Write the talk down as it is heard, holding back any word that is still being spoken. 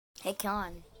Hey,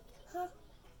 Con. Huh?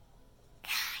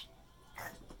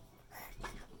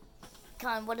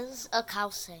 Con, what does a cow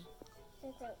say? I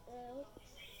don't know.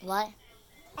 What?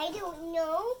 I don't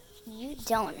know. You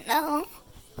don't know?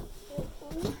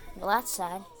 Well, that's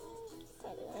sad. I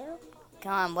don't know.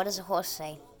 Con, what does a horse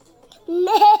say?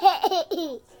 What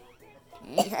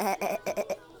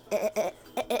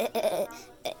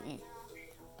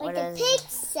What the does pig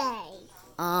say?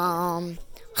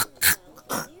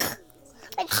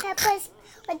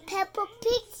 What Peppa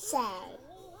Pig say?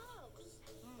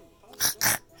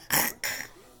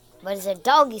 What does a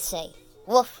doggy say?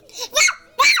 Woof.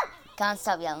 Can't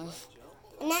stop yelling.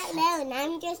 I'm not loud.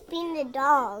 I'm just being the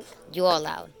dog. You are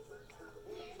loud.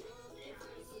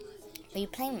 What are you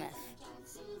playing with?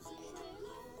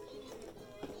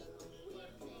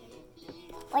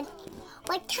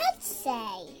 What cats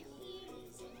say?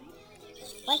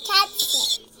 What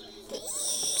cats say?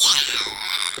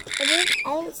 I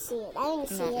don't see it. I don't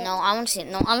see it. No, I want to see it.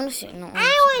 No, I want to see it. No. I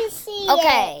want to see it.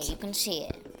 Okay, you can see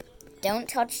it. Don't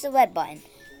touch the red button.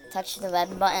 Touch the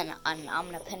red button, and I'm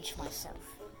gonna pinch myself.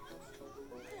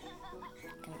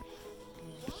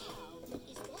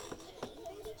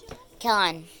 Come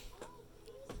on.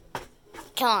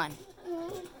 Come on.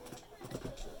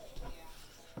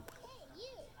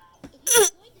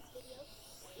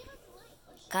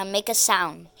 Gotta make a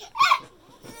sound.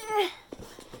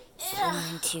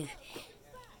 1, 2.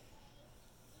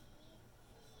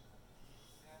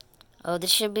 Oh,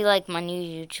 this should be like my new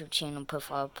YouTube channel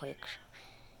profile picture.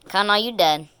 Con, are you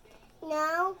dead?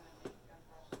 No.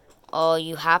 Are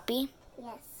you happy?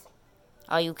 Yes.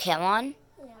 Are you Kellen?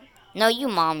 No. No, you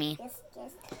mommy. Yes. No.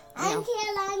 I'm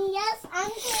Caroline. Yes,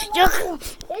 I'm Caroline.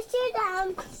 Just sit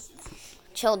down.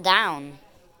 Chill down.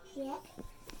 Yeah.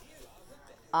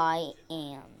 I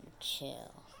am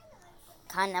chill.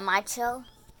 Con, am I chill?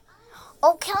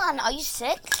 Oh, Kellen, are you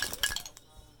sick?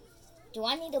 Do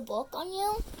I need a book on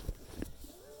you?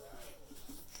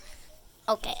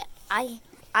 Okay, I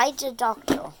the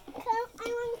doctor. Come, I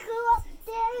want to go up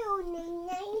there,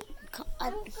 Nene. I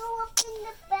want to go up in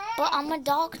the bed. But I'm a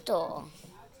doctor.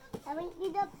 I want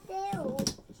to get up there.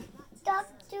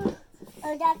 Doctor.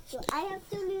 Oh, doctor, I have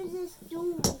to lose this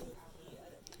stool.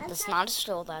 That's not a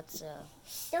stool, that's a...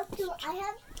 Doctor, I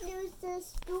have to lose this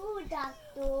stool,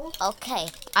 doctor. Okay,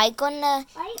 I gonna...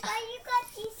 Why you got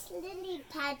these lily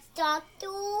pads, doctor?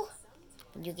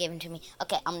 You gave them to me.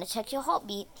 Okay, I'm gonna check your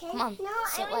heartbeat. Come on, No,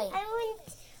 sit I right. want,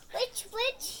 which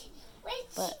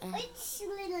But,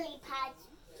 lily pads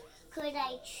could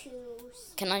I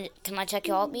choose? Can I check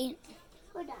your heartbeat?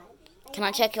 Hold on. Can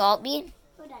I check your heartbeat?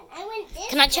 Hold on. I want this.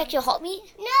 Can I check your heartbeat?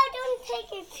 No, don't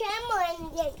take your camera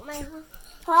and take my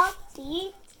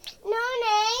heartbeat. No,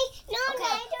 Nay. No,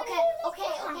 Nay. Okay.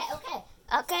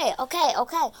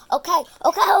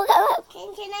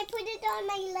 Can I put it on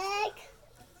my leg?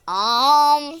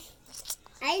 I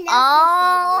I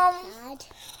love this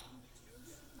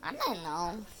lily pad. don't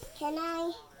know. Can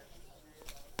I?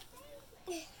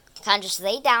 Can I just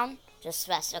lay down? Just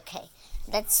rest. Okay.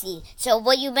 Let's see. So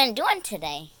what you been doing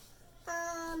today?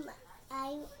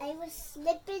 I was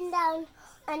slipping down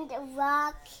on the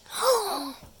rock.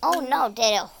 Oh no,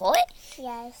 did it hurt?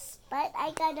 Yes, but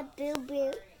I got a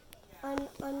boo-boo on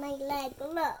my leg.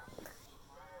 Look.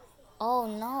 Oh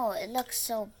no, it looks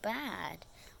so bad.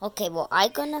 Okay, well,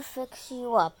 I'm gonna fix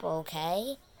you up,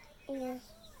 okay? Yeah.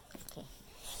 Okay.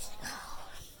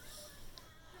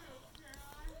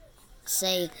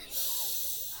 Say...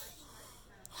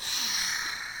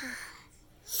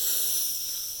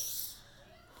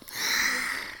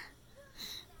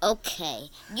 Okay,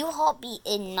 your heartbeat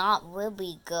is not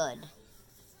really good.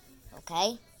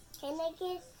 Okay? Can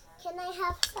I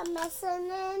have some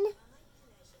medicine?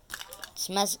 It's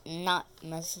not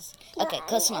medicine. No, Okay,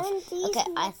 close I enough. want these Okay,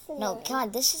 medicine. no, come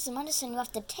on, this is the medicine you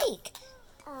have to take.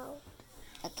 Oh.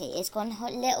 Okay, it's gonna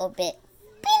hurt a little bit.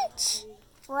 Pinch!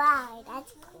 Wow,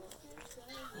 that's cool.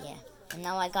 Yeah, and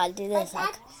now I gotta do this.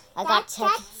 But I got to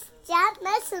check. that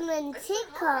medicine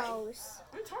tickles.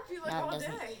 I'm talking to you like No, it all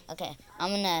doesn't. day. Okay, I'm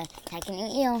gonna. Can you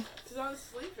eat? Because I'm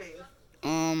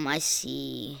sleeping. I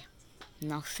see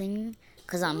nothing.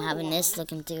 Because I'm having this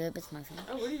looking through it with my phone.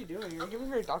 Oh, what are you doing? You're giving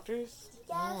her doctors?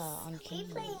 Yes. I'm Keep kidding.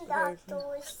 playing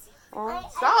doctors. Oh,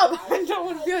 stop! I don't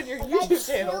want to be on your YouTube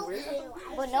channel.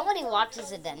 But nobody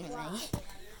watches it anyway.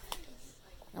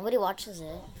 Nobody watches it.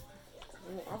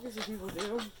 Well, obviously people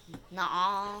do.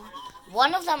 Nuh-uh.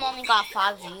 One of them only got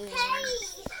 5 views.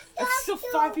 It's still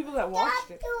 5 people that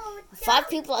watched it. 5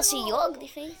 people that see your ugly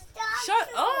face. Shut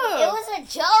It up! was a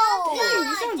joke.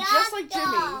 You sound just like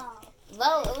Jimmy.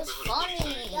 Well, it was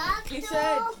funny. He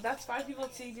said, that's 5 people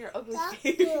seeing your ugly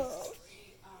face.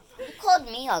 You called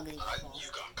me ugly. You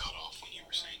got cut off when you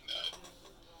were saying that.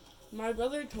 My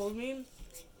brother told me,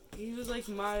 he was like,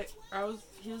 he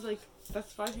was like,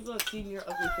 that's 5 people have seen your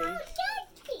ugly face.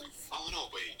 Oh no,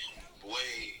 wait.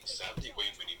 Sadly, way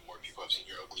many more people have seen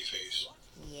your ugly face.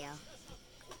 Yeah.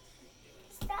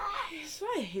 That's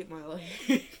why I hate my life.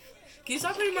 Can you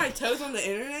stop putting my toes on the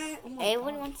internet? Oh my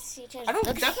Everyone God. wants to see toes. I don't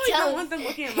Look at definitely the don't toes. want them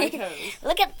looking at my toes.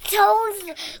 Look at the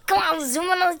toes. Come on, zoom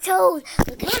in on the toes.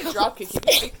 Look I'm at gonna drop kick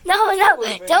you. No,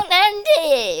 Whatever. don't end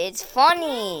it. It's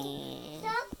funny.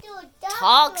 Doctor.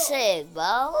 Toxic,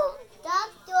 bro.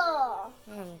 Doctor.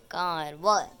 Oh God,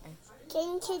 what?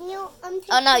 Can you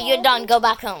Oh no, you're done. Go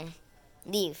back home.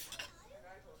 Leave.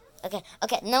 Okay.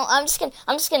 No, I'm just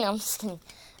kidding.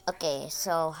 Okay,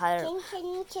 so how? Can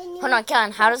you Hold on,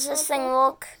 Karen. How does this thing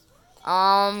look?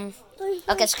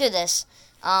 Okay, screw this.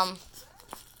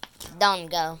 Done.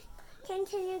 Go. Can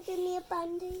you give me a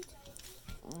bandage?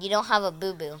 You don't have a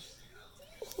boo boo.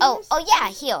 Oh yeah,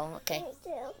 heal. Okay. Right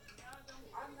there.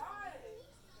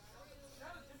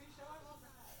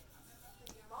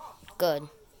 Good.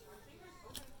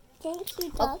 Thank you,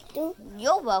 doctor.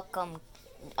 You're welcome.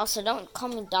 Also, don't call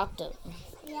me doctor.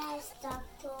 Yes,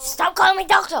 doctor. Stop calling me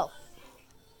doctor.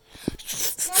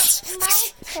 That's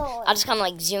my turn. I just kind of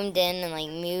like zoomed in and like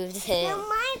moved it. Now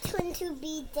my turn to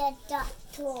be the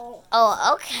doctor.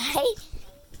 Oh, okay.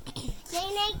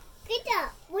 Nene, get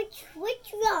up. Which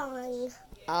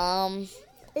wrong?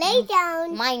 Lay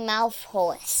down. My mouth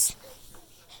hurts.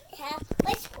 Yeah,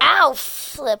 which Ow,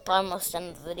 flip. I almost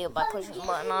ended the video by pushing the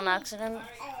button on accident.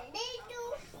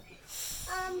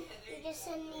 You just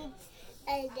need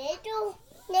a little.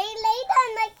 Lay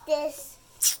down like this.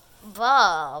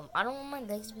 Bob, I don't want my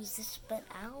legs to be spit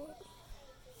out.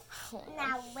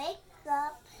 Now wake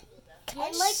up. Can I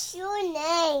And what's your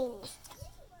name?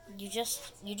 You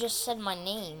just said my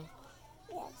name.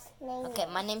 Yes, name. Okay,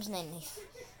 my name's Nathan.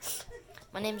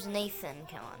 My name's Nathan.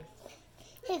 Come on.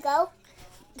 Here you go.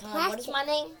 Come on. What is my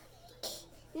name?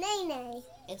 Nene.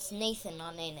 It's Nathan,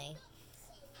 not Nene.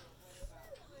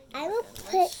 I will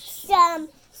put some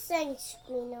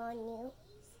sunscreen on you.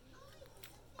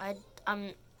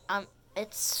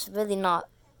 It's really not.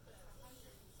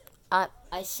 I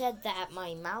said that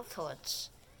my mouth hurts.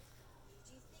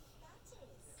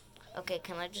 Okay,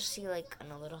 can I just see like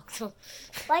another doctor?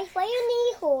 Why you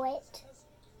need it?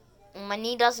 My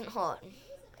knee doesn't hurt.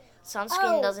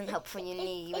 Sunscreen doesn't help for your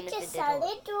knee, even if it It's did just a hurt.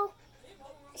 little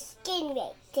skin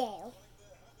right there.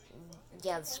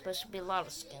 Yeah, there's supposed to be a lot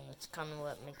of skin. That's kind of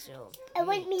what makes it hurt. I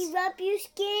want me rub your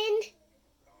skin.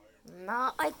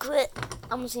 Nah, I quit.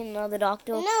 I'm gonna see another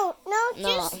doctor. No,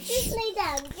 No. just lay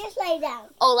down. Just lay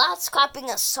down. Oh, that's clapping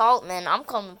assault, man. I'm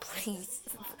calling the police.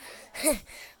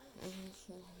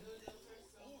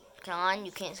 Come on,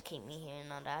 you can't keep me here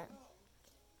and all that.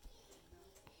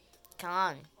 Come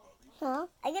on. Huh?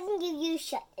 I'm gonna give you a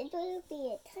shot. It will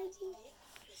be a tiny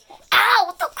Ow,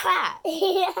 what the crap?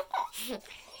 yeah.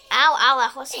 Ow,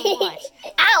 that hurt so much.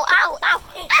 Ow.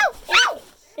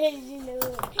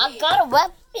 I got a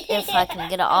weapon. If I can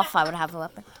get it off, I would have a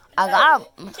weapon. I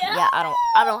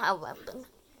don't have a weapon.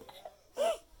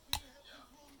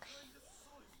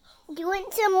 Do you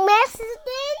want some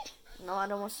medicine? No, I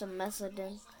don't want some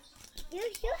medicine. You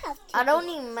have to. I don't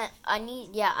need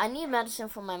I need medicine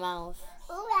for my mouth.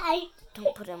 Alright.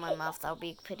 Don't put it in my mouth, that would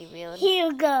be pretty weird. Here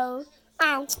you go.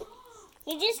 Ow.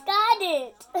 You just got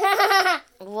it.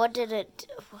 What did it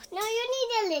No, you need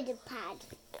a little pad.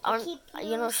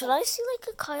 should I see like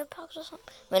a chiropractor or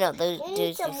something? Wait, no, those You need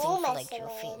dudes do some things more for like your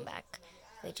medicine. feet back.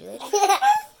 Wait, do they?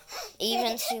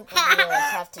 Even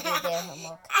superheroes have to do their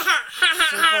homework.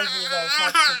 Superheroes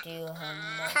have to do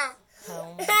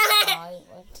homework.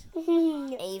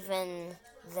 Even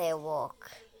their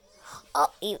work. Oh,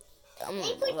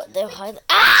 they're hard.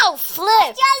 Ow!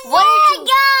 Flip! What did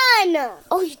you? Gun!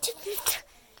 Oh, you did.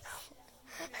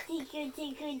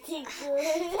 Tickle.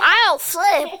 Ow!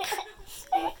 Flip!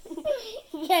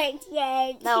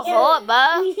 Yes. No, hold,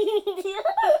 bro.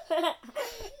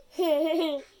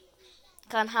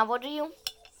 Con, how old are you?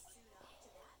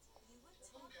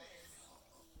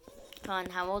 Con,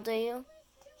 how old are you?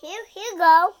 Here you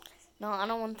go. No, I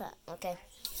don't want that. Okay.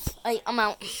 Alright, I'm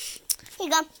out. Here you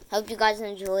go. Hope you guys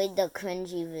enjoyed the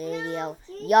cringy video.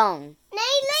 Young.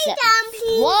 Lay down,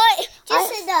 please. What?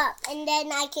 Just sit up, and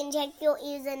then I can check your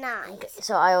ears and eyes. Okay,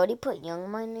 so I already put Young in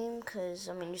my name, because,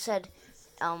 you said,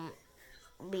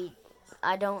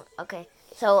 okay.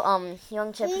 So,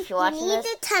 Young Chip, if you're watching this,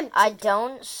 I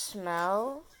don't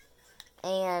smell,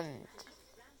 and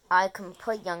I can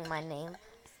put Young in my name,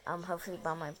 hopefully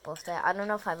by my birthday. I don't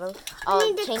know if I will.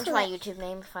 I'll change my YouTube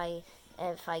name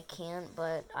if I can,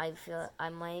 but I feel I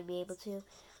might be able to.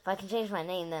 if I can change my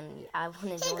name, then I want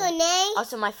to Say join. good name.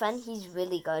 Also, my friend, he's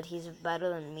really good. He's better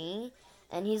than me.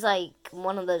 And he's like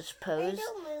one of those pros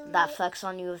that flex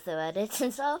on you with their edits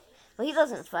and stuff. Well, he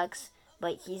doesn't flex,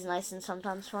 but he's nice and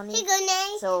sometimes funny. Say good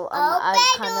name. So I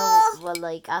kind of will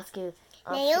like ask you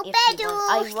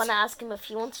I want to ask him if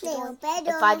he wants to join.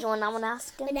 If I join, I want to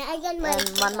ask him.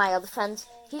 And one of my other friends,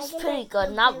 he's pretty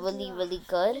good. Not really, really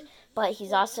good, but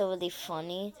he's also really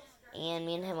funny. And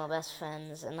me and him are best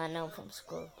friends, and I know him from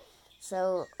school.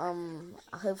 So,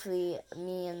 hopefully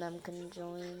me and them can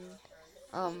join.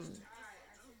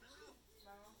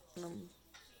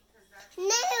 No,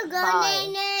 go, Bye.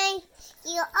 Nene.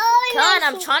 You Come on,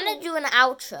 I'm always trying to do an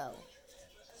outro.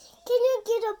 Can you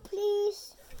get up,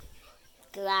 please?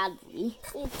 Gladly.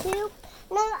 YouTube?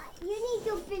 No, you need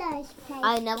to flash pay.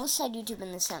 I never said YouTube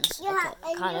in the sense. Yeah,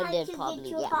 Okay, and kind you of have did to get probably.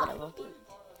 your Yeah, heart. whatever.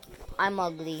 I'm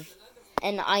ugly.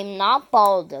 And I'm not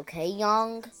bald, okay,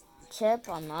 young Chip?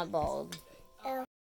 I'm not bald.